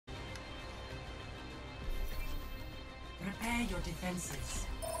Prepare your defenses.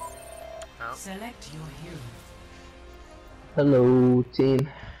 Oh. Select your hero. Hello, team.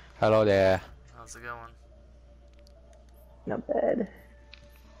 Hello there. How's it going? Not bad.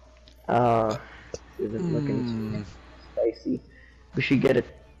 Isn't looking too spicy. We should get a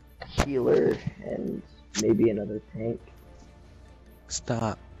healer and maybe another tank.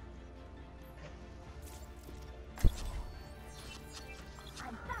 Stop.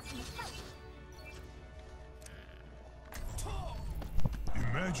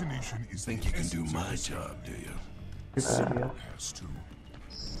 Imagination is think you can do my job, do you? has to.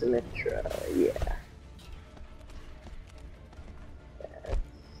 Symmetra, yeah.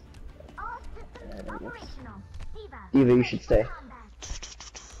 Diva, you should stay.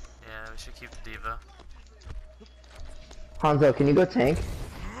 Yeah, we should keep the diva. Hanzo, can you go tank?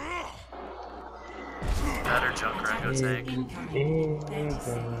 Better Junkrat go tank.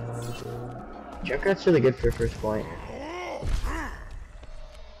 Junkrat's really good for first point.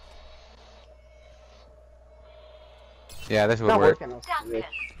 Yeah, this would Not work. working on Switch.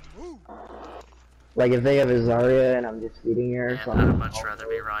 Like if they have a Zarya and I'm just feeding her or Man, something. I'd much rather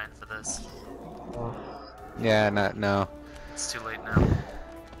be Ryan for this. Oh. Yeah, no. It's too late now.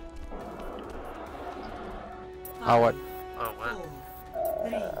 Oh, what? Oh, what?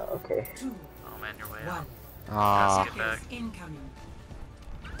 Okay. Oh man, you're way out. Aw. Get back. Incoming.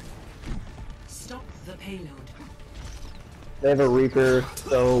 Stop the payload. They have a Reaper,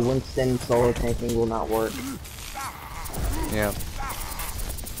 so Winston solo tanking will not work. Yeah.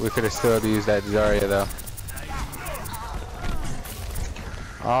 We could have still used that Zarya though.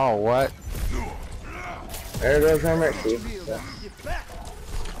 Oh, what? There goes our mercy.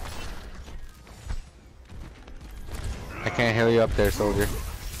 I can't heal you up there, soldier.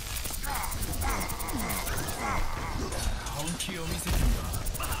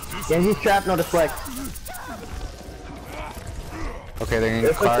 Genji's trapped, no deflect. Okay, they're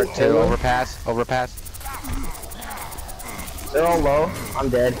gonna cart to overpass. Overpass. They're all low. I'm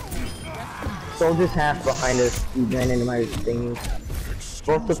dead. Soldier's half behind us. He ran into my thingy.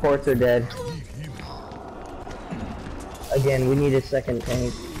 Both supports are dead. Again, we need a second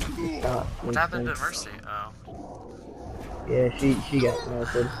tank. Stop. What happened to Mercy? Oh. Yeah, she got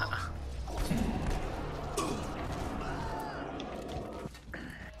melted.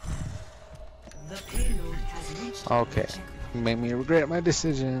 The payload has reached. Okay. You made me regret my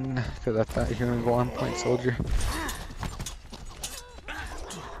decision because I thought you were gonna go on point, soldier.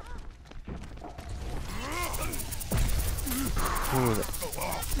 Ooh, the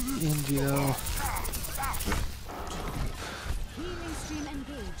Genji though.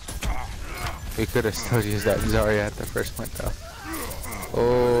 We could have still used that Zarya at the first point though.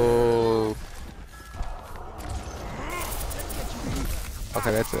 Oh.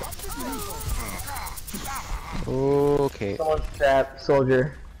 Okay, that's it. Okay. Someone's trapped.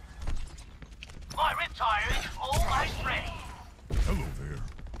 Soldier. My riptire is almost ready. Hello there.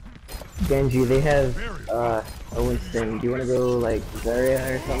 Genji, they have a Winston. Do you want to go like Zarya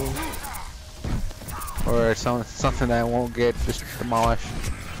or something? Or something that won't get just demolished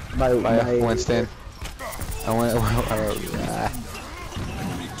by Winston. I went.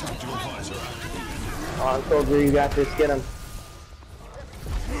 Come on, soldier, you got this. Get him.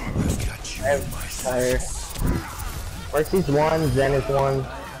 I have fire. Mercy's one, Zen is one.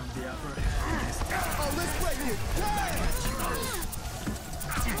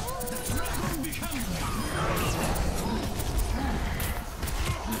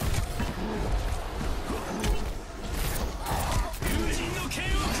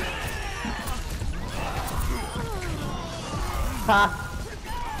 Ha!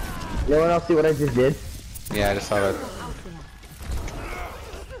 No one else see what I just did? Yeah, I just saw that.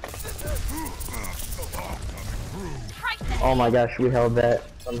 Oh my gosh, we held that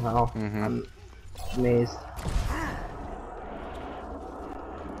somehow. I'm amazed.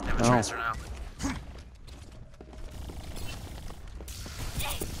 They have a tracer now.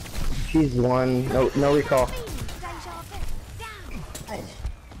 She's one. No recall.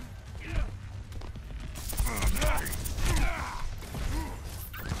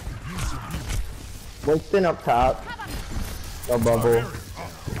 Winston up top. No bubble.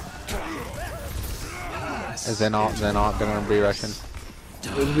 Is they not gonna be Russian?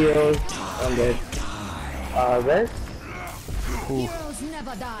 Good heroes. I'm dead. Res? Ooh.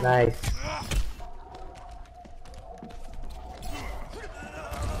 Nice.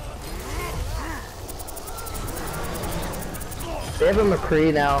 They have a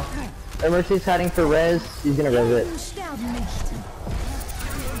McCree now. Mercy's hiding for res. He's gonna res it.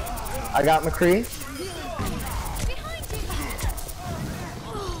 I got McCree.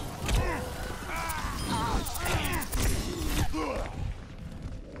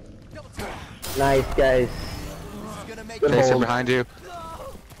 Nice, guys. Good Tracer hold. behind you.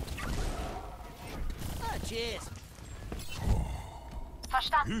 Cheers.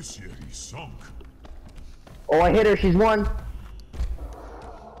 This yet is sunk. Oh, I hit her. She's one.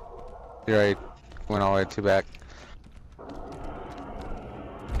 You're right. Went all the way to back.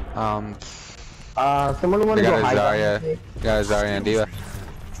 Someone want They to go got a high Zarya. ground? They got a Zarya and Diva.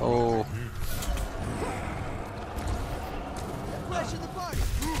 Oh.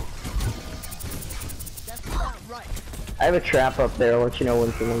 I have a trap up there. I'll let you know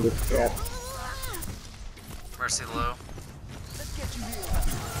when someone gets trapped. Mercy low.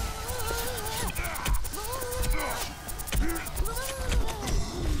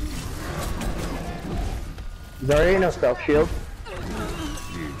 Zarya, no self shield.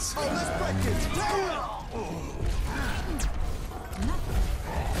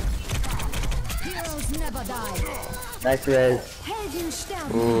 Heroes never die. Nice res. Helden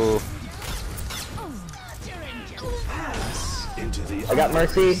sterben. Ooh. Into the I got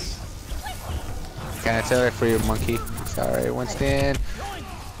Mercy. Can I tell it for you, monkey? Sorry, Winston.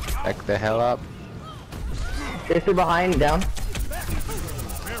 Back the hell up. Tracer behind, down.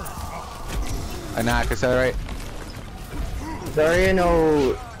 I knock, accelerate. Zarya,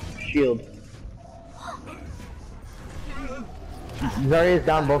 no shield. Zarya's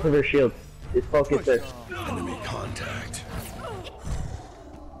down both of her shields. Just focus her. enemy contact.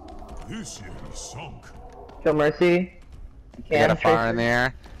 This yet is sunk. Kill Mercy. You I got can. a fire in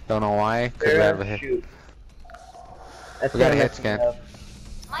there. Don't know why. Cause we have a hit. Shoot. That's We got a gonna hit mess scan. me up.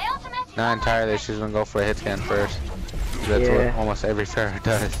 My ultimate. Not entirely. She's gonna go for a hit scan first. That's Yeah. what almost every fair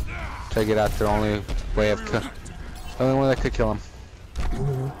does. Try to get out the only way of the only one that could kill him.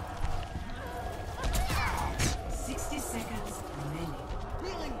 60 seconds remaining.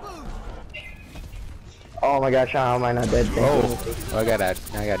 Oh my gosh, how am I not dead? Thank you. Oh, I got that.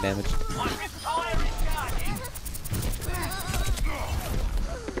 I got damage. My riptide is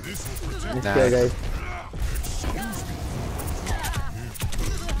guarded. This will protect. Let's go, guys.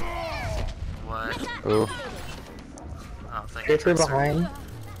 What? Ooh. Oh, thank you, Tracer Tracer. behind.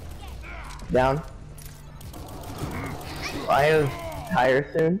 Down. I have tire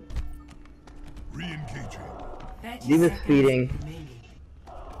soon. Re-engaging. 30 Diva's seconds feeding. remaining.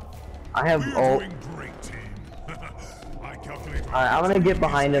 I have We're ult. doing great, team. I calculate. Alright, I'm gonna get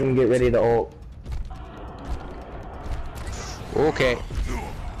behind him and get ready to ult. Okay.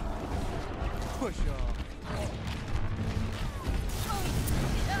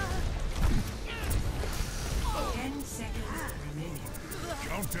 Ten seconds remaining.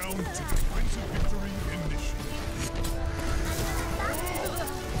 Countdown to defensive victory initiated.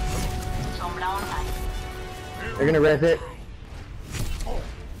 Zum blauen Ei. They're gonna res it.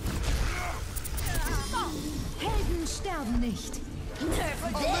 Helden sterben nicht.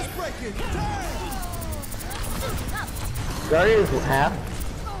 Zarya is half.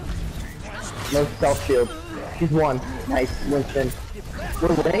 No self shield. She's one. Nice, Winston.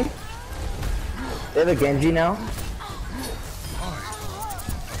 We're winning. They have a Genji now.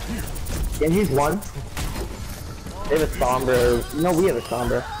 Genji's one. They have a Sombra. No, we have a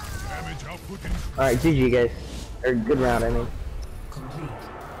Sombra. Damage output increased. Alright, GG guys. Or good round, I mean. Complete.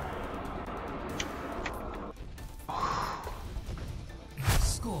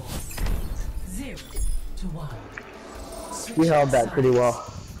 Score 0-1. We held that pretty well.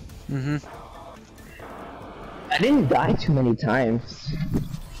 Mm-hmm. I didn't die too many times.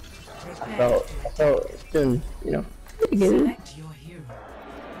 I felt it's been, you know, pretty good. Select your hero.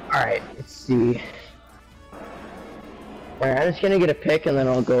 Alright, let's see. Alright, I'm just gonna get a pick and then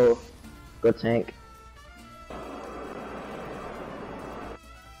I'll go tank.